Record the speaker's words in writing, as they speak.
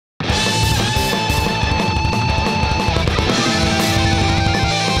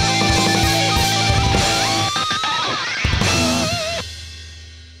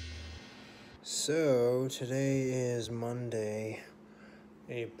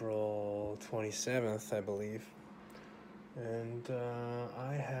April 27th, I believe. And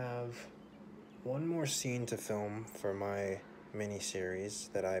I have one more scene to film for my mini-series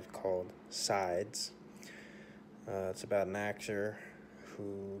that I've called Sides. It's about an actor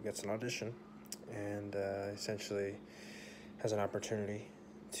who gets an audition and essentially has an opportunity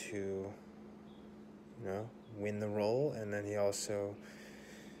to, win the role, and then he also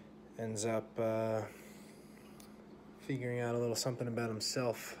ends up figuring out a little something about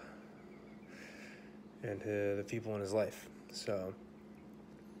himself and the people in his life. So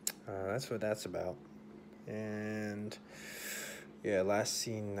that's what that's about. And yeah, last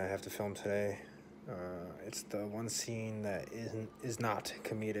scene I have to film today. It's the one scene that is not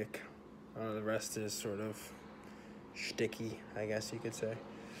comedic. The rest is sort of shticky, I guess you could say.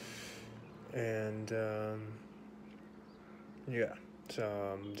 And yeah,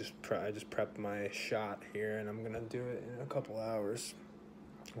 so I just prepped my shot here, and I'm gonna do it in a couple hours.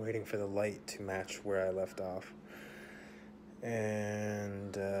 Waiting for the light to match where I left off.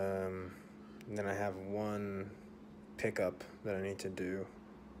 And then I have one pickup that I need to do,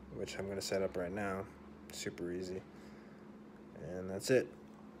 which I'm gonna set up right now. Super easy. And that's it.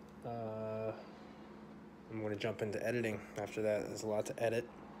 I'm gonna jump into editing after that. There's a lot to edit.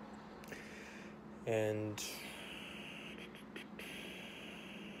 And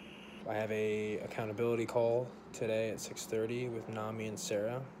I have a accountability call today at 6:30 with Nami and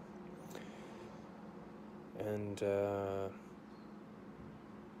Sarah. And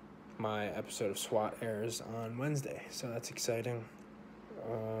my episode of S.W.A.T airs on Wednesday, so that's exciting.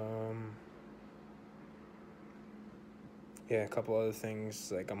 Yeah, a couple other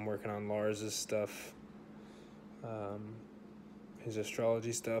things, like I'm working on Lars's stuff, his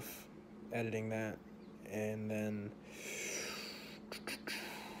astrology stuff, editing that, and then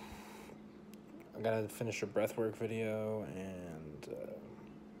I gotta finish a breathwork video and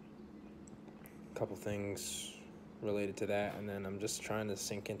a couple things related to that, and then I'm just trying to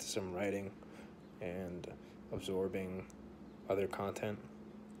sink into some writing and absorbing other content.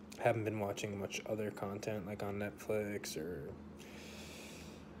 I haven't been watching much other content, like on Netflix or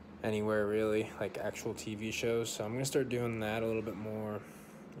anywhere really, like actual TV shows, so I'm gonna start doing that a little bit more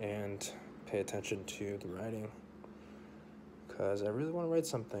and pay attention to the writing, because I really want to write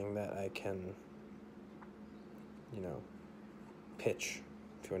something that I can, pitch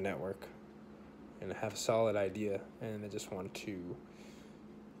to a network and have a solid idea, and I just want to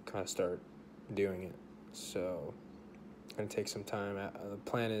kind of start doing it. So I'm going to take some time. The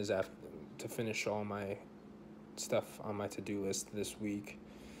plan is to finish all my stuff on my to-do list this week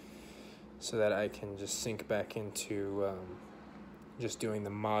so that I can just sink back into just doing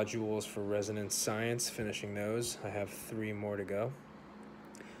the modules for resonance science, finishing those. I have 3 more to go.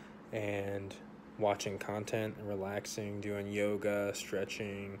 And watching content and relaxing, doing yoga,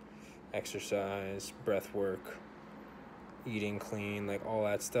 stretching, exercise, breath work, eating clean, like all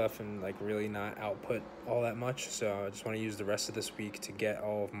that stuff, and like really not output all that much. So I just want to use the rest of this week to get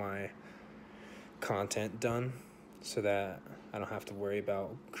all of my content done so that I don't have to worry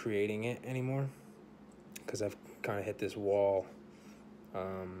about creating it anymore, because I've kind of hit this wall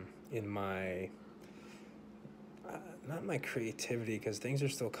in my not my creativity, because things are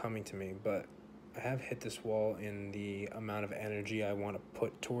still coming to me, but I have hit this wall in the amount of energy I want to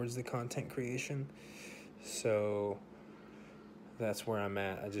put towards the content creation. So that's where I'm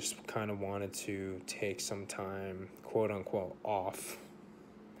at. I just kind of wanted to take some time, quote unquote, off.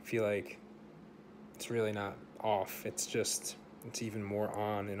 I feel like it's really not off. It's even more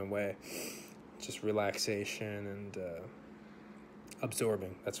on in a way. Just relaxation and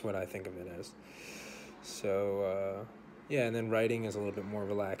absorbing. That's what I think of it as. So yeah, and then writing is a little bit more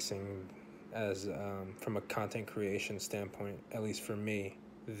relaxing as from a content creation standpoint, at least for me,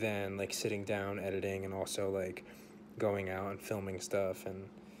 than like sitting down editing and also like going out and filming stuff and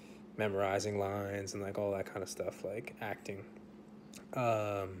memorizing lines and like all that kind of stuff, like acting.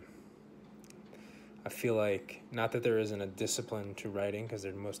 I feel like, not that there isn't a discipline to writing, because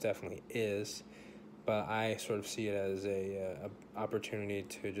there most definitely is, but I sort of see it as a opportunity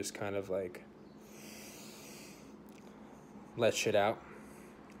to just kind of like let shit out,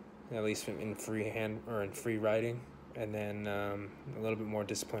 at least in freehand or in free writing, and then a little bit more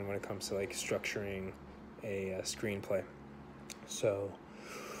discipline when it comes to like structuring a screenplay. So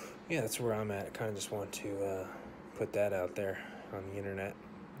yeah, that's where I'm at. I kind of just want to put that out there on the internet,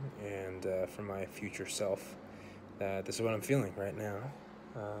 and for my future self, that this is what I'm feeling right now.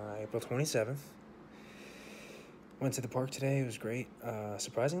 April 27th. Went to the park today. It was great.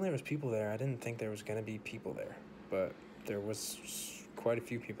 Surprisingly, there was people there. I didn't think there was going to be people there, but there was quite a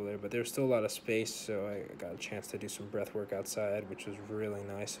few people there, but there was still a lot of space, so I got a chance to do some breath work outside, which was really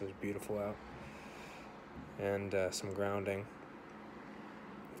nice. It was beautiful out. And some grounding.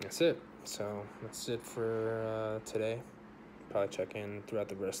 That's it. So that's it for today. Probably check in throughout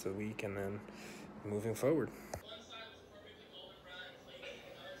the rest of the week and then moving forward. One side was perfectly golden brown and flaky.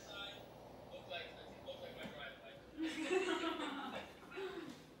 The other side looked like my driveway.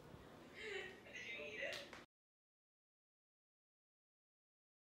 Did you eat it?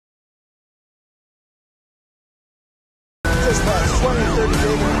 Just about 20, 30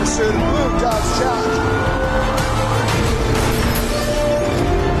 days in pursuit of Blue Dogs Challenge.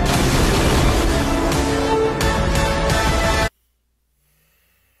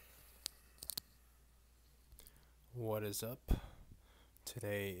 What is up?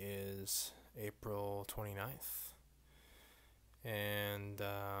 Today is April 29th, and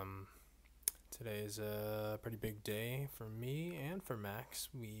today is a pretty big day for me and for Max.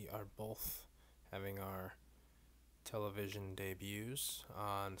 We are both having our television debuts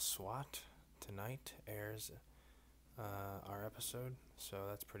on S.W.A.T. Tonight airs our episode, so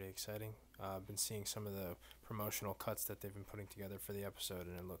that's pretty exciting. I've been seeing some of the promotional cuts that they've been putting together for the episode,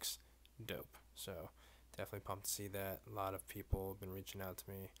 and it looks dope. So definitely pumped to see that. A lot of people have been reaching out to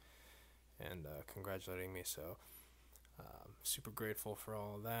me and congratulating me, so super grateful for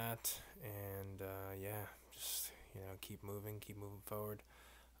all of that. And yeah, just keep moving forward.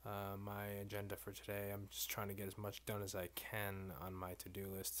 My agenda for today, I'm just trying to get as much done as I can on my to-do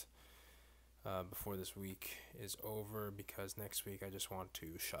list before this week is over, because next week I just want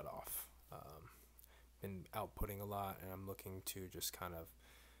to shut off. Been outputting a lot, and I'm looking to just kind of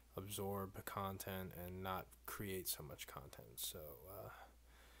absorb content and not create so much content. So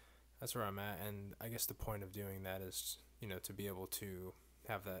that's where I'm at, and I guess the point of doing that is to be able to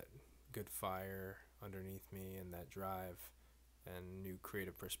have that good fire underneath me and that drive and new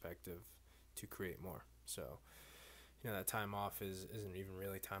creative perspective to create more. So that time off isn't even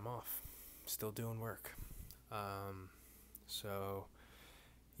really time off. Still doing work. So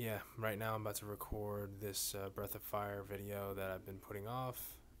yeah, right now I'm about to record this Breath of Fire video that I've been putting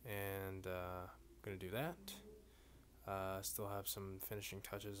off, and gonna do that. Still have some finishing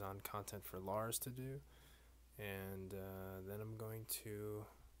touches on content for Lars to do, and then I'm going to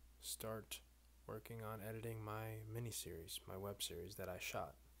start working on editing my mini-series, my web series that I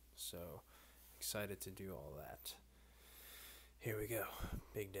shot. So excited to do all that. Here we go.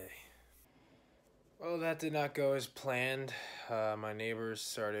 Big day. Well, that did not go as planned. My neighbors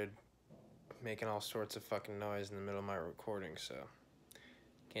started making all sorts of fucking noise in the middle of my recording, so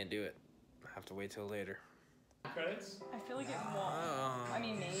can't do it. I have to wait till later. Credits? I feel like it won't. I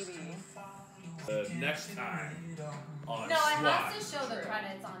mean, maybe. Next time on No, it S.W.A.T. has to show the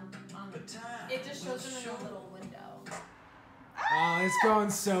credits on it just shows them in a little window. Oh, it's going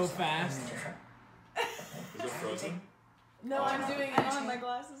so fast. Is it frozen? No, I'm doing I don't have my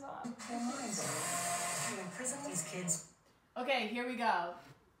glasses on. You imprison these kids. Okay, here we go.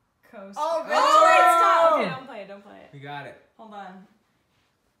 Coast. Oh, stop! Okay, don't play it, don't play it. We got it. Hold on.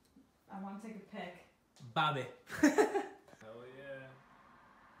 I want to take a pic. Bobby. Hell yeah.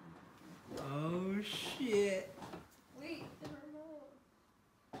 Oh shit. Wait, the remote.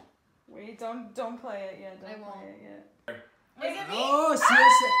 Wait, don't play it yet. I Don't won't. play it yet. Is it me? Oh,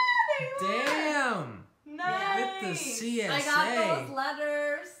 CSA. Damn. Nice! With the CSA. I got those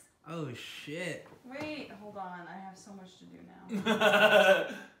letters. Oh shit. Wait, hold on. I have so much to do now.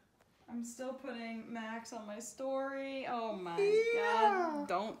 I'm still putting Max on my story. Oh my god.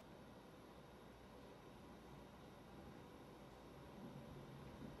 Don't.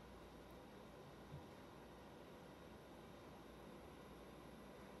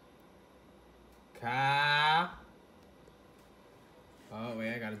 Oh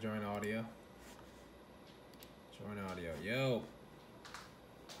wait, I gotta join audio. Join audio. Yo.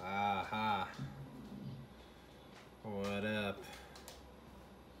 Aha. What up?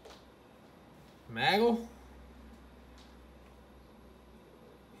 Maggle?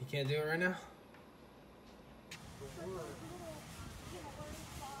 You can't do it right now?